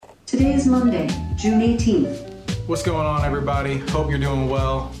Today is Monday, June 18th. What's going on, everybody? Hope you're doing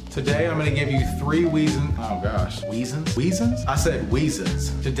well. Today I'm gonna give you 3 reasons. Oh gosh, reasons? I said reasons.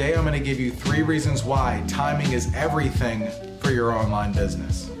 Today I'm gonna give you 3 reasons why timing is everything for your online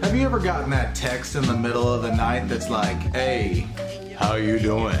business. Have you ever gotten that text in the middle of the night that's like, hey, how you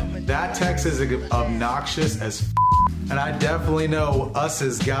doing? That text is obnoxious as and I definitely know us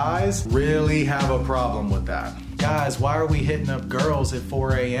as guys really have a problem with that. Guys, why are we hitting up girls at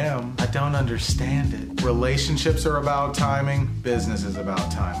 4 a.m.? I don't understand it. Relationships are about timing, business is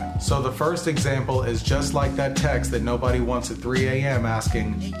about timing. So the first example is just like that text that nobody wants at 3 a.m.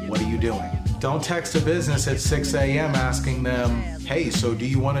 asking, what are you doing? Don't text a business at 6 a.m. asking them, hey, so do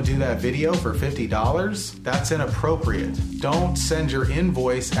you want to do that video for $50? That's inappropriate. Don't send your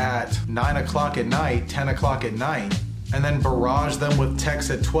invoice at 9 o'clock at night, 10 o'clock at night, and then barrage them with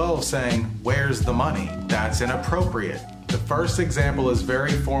texts at 12 saying, where's the money? That's inappropriate. The first example is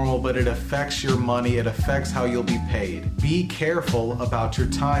very formal, but it affects your money. It affects how you'll be paid. Be careful about your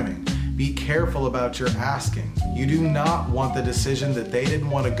timing. Be careful about your asking. You do not want the decision that they didn't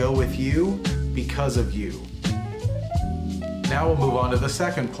want to go with you because of you. Now we'll move on to the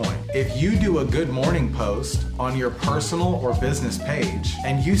second point. If you do a good morning post on your personal or business page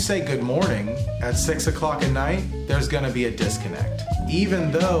and you say good morning at 6 o'clock at night, there's going to be a disconnect.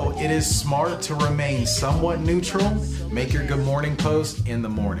 Even though it is smart to remain somewhat neutral, make your good morning post in the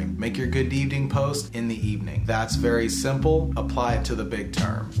morning. Make your good evening post in the evening. That's very simple. Apply it to the big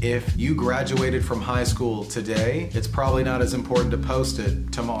term. If you graduated from high school today, it's probably not as important to post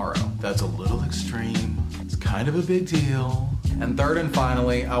it tomorrow. That's a little extreme. It's kind of a big deal. And third and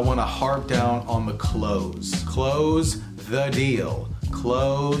finally, I want to harp down on the close. Close the deal.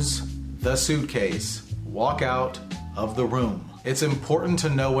 Close the suitcase. Walk out of the room. It's important to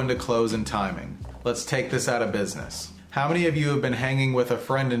know when to close and timing. Let's take this out of business. How many of you have been hanging with a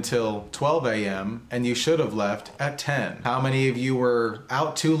friend until 12 a.m. and you should have left at 10? How many of you were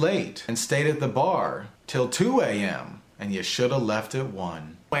out too late and stayed at the bar till 2 a.m. and you should have left at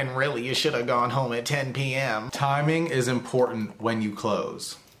 1? When really you should have gone home at 10 p.m. Timing is important when you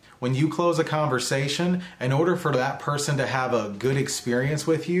close. When you close a conversation, in order for that person to have a good experience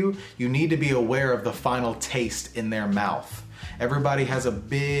with you, you need to be aware of the final taste in their mouth. Everybody has a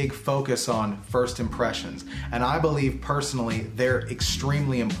big focus on first impressions, and I believe personally they're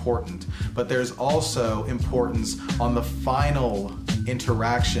extremely important, but there's also importance on the final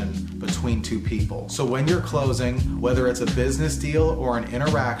interaction between two people. So when you're closing, whether it's a business deal or an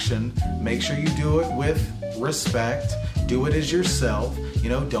interaction, make sure you do it with respect. Do it as yourself.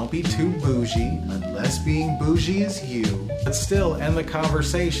 Don't be too bougie, unless being bougie is you. But still, end the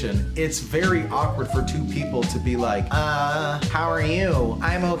conversation. It's very awkward for two people to be like, how are you?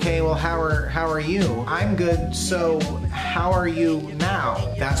 I'm okay, well, how are you? I'm good, so how are you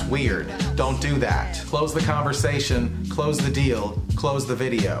now? That's weird. Don't do that. Close the conversation, close the deal, close the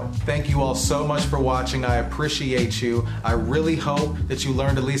video. Thank you all so much for watching. I appreciate you. I really hope that you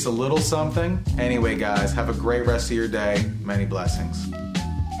learned at least a little something. Anyway, guys, have a great rest of your day. Many blessings.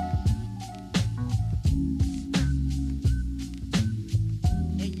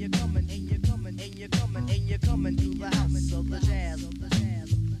 And you're coming to the house of the jazz.